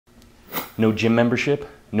No gym membership?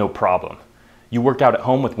 No problem. You worked out at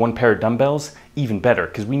home with one pair of dumbbells? Even better,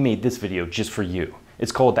 because we made this video just for you.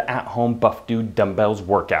 It's called the At-Home Buff Dude Dumbbells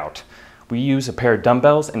Workout. We use a pair of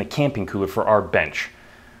dumbbells and a camping cooler for our bench.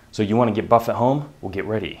 So you want to get buff at home? Well, get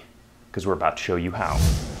ready, because we're about to show you how.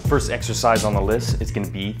 First exercise on the list is going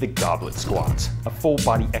to be the goblet squats, a full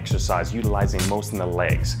body exercise utilizing most in the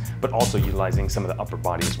legs, but also utilizing some of the upper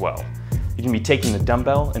body as well. You can be taking the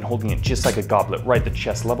dumbbell and holding it just like a goblet right at the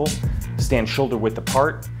chest level, stand shoulder width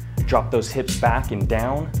apart, drop those hips back and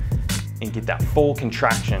down, and get that full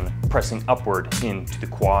contraction pressing upward into the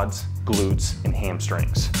quads, glutes, and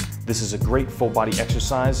hamstrings. This is a great full body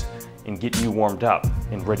exercise and getting you warmed up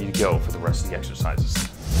and ready to go for the rest of the exercises.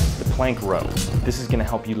 The plank row. This is going to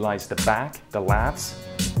help utilize the back, the lats,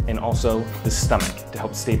 and also the stomach to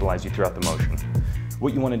help stabilize you throughout the motion.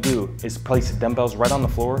 What you want to do is place the dumbbells right on the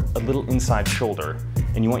floor, a little inside shoulder,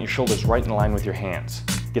 and you want your shoulders right in line with your hands.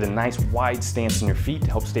 Get a nice wide stance in your feet to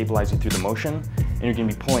help stabilize you through the motion, and you're going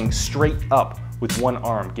to be pulling straight up with one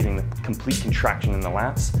arm, getting the complete contraction in the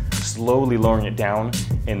lats, slowly lowering it down,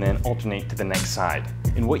 and then alternate to the next side.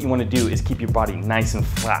 And what you want to do is keep your body nice and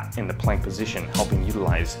flat in the plank position, helping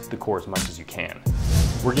utilize the core as much as you can.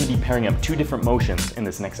 We're going to be pairing up two different motions in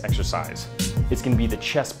this next exercise. It's going to be the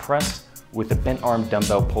chest press with the bent arm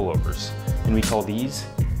dumbbell pullovers, and we call these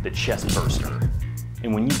the chest burster.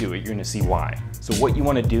 And when you do it, you're going to see why. So what you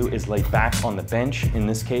want to do is lay back on the bench. In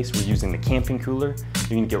this case, we're using the camping cooler.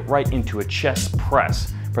 You're going to get right into a chest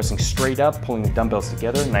press, pressing straight up, pulling the dumbbells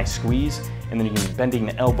together, nice squeeze, and then you're going to be bending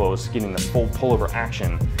the elbows, getting the full pullover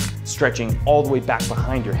action, stretching all the way back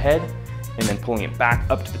behind your head, and then pulling it back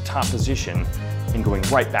up to the top position and going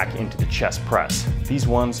right back into the chest press. These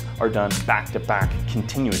ones are done back to back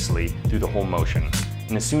continuously through the whole motion.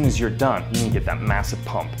 And as soon as you're done, you're gonna get that massive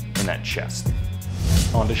pump in that chest.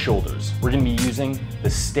 On to shoulders. We're gonna be using the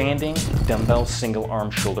standing dumbbell single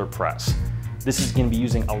arm shoulder press. This is going to be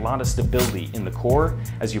using a lot of stability in the core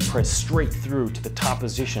as you press straight through to the top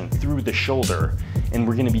position through the shoulder, and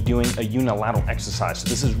we're going to be doing a unilateral exercise. So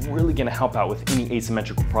this is really going to help out with any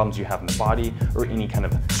asymmetrical problems you have in the body or any kind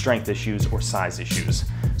of strength issues or size issues.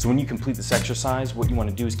 So when you complete this exercise, what you want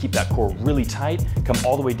to do is keep that core really tight, come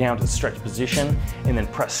all the way down to the stretch position, and then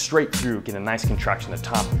press straight through, get a nice contraction at the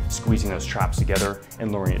top, squeezing those traps together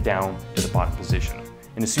and lowering it down to the bottom position.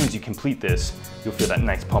 And as soon as you complete this, you'll feel that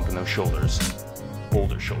nice pump in those shoulders,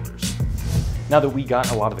 boulder shoulders. Now that we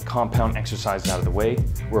got a lot of the compound exercises out of the way,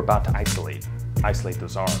 we're about to isolate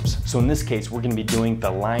those arms. So in this case, we're going to be doing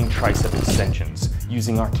the lying tricep extensions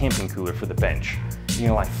using our camping cooler for the bench. You're going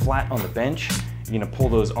to lie flat on the bench, you're going to pull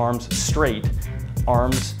those arms straight,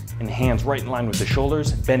 arms and hands right in line with the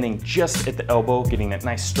shoulders, bending just at the elbow, getting that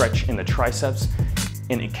nice stretch in the triceps,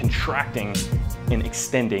 and contracting and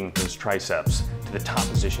extending those triceps to the top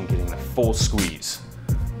position, getting the full squeeze.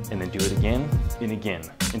 And then do it again and again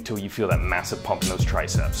until you feel that massive pump in those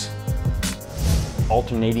triceps.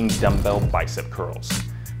 Alternating dumbbell bicep curls.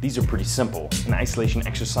 These are pretty simple. An isolation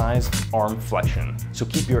exercise, arm flexion. So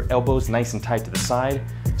keep your elbows nice and tight to the side,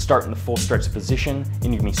 start in the full stretch position, and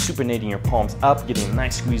you're gonna be supinating your palms up, getting a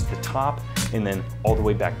nice squeeze at the top, and then all the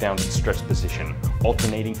way back down to the stretch position,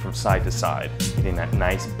 alternating from side to side, getting that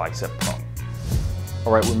nice bicep pump.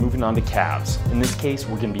 All right, we're moving on to calves. In this case,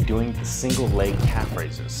 we're gonna be doing the single leg calf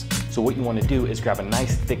raises. So what you wanna do is grab a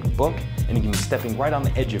nice thick book, and you're gonna be stepping right on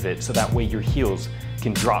the edge of it so that way your heels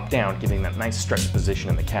can drop down, giving that nice stretch position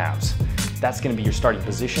in the calves. That's gonna be your starting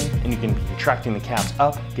position, and you're gonna be contracting the calves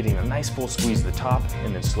up, getting a nice full squeeze at the top,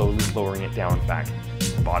 and then slowly lowering it down back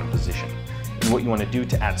to the bottom position. And what you want to do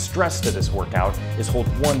to add stress to this workout is hold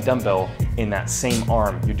one dumbbell in that same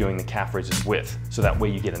arm you're doing the calf raises with, so that way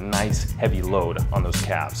you get a nice heavy load on those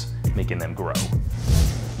calves, making them grow.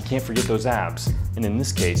 You can't forget those abs, and in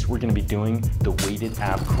this case, we're going to be doing the weighted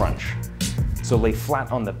ab crunch. So lay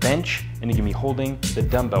flat on the bench, and you're going to be holding the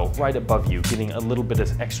dumbbell right above you, getting a little bit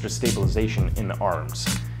of extra stabilization in the arms.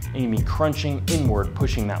 And you're going to be crunching inward,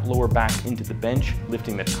 pushing that lower back into the bench,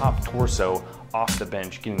 lifting the top torso off the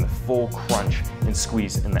bench, getting the full crunch and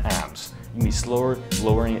squeeze in the abs. You can be slower,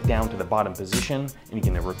 lowering it down to the bottom position, and you're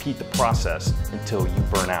going to repeat the process until you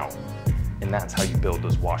burn out. And that's how you build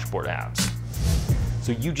those washboard abs.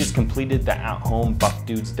 So you just completed the At-Home Buff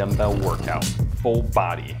Dudes Dumbbell Workout, full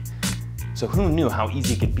body. So who knew how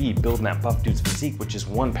easy it could be building that Buff Dudes physique with just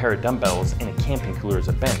one pair of dumbbells and a camping cooler as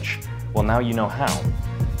a bench? Well, now you know how.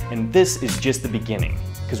 And this is just the beginning,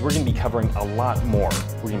 because we're going to be covering a lot more.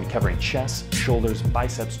 We're going to be covering chest, shoulders,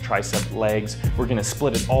 biceps, tricep, legs. We're going to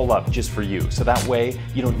split it all up just for you. So that way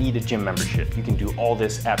you don't need a gym membership. You can do all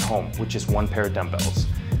this at home with just one pair of dumbbells.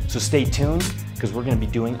 So stay tuned, because we're going to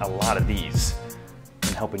be doing a lot of these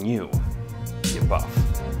and helping you be a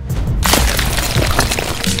buff.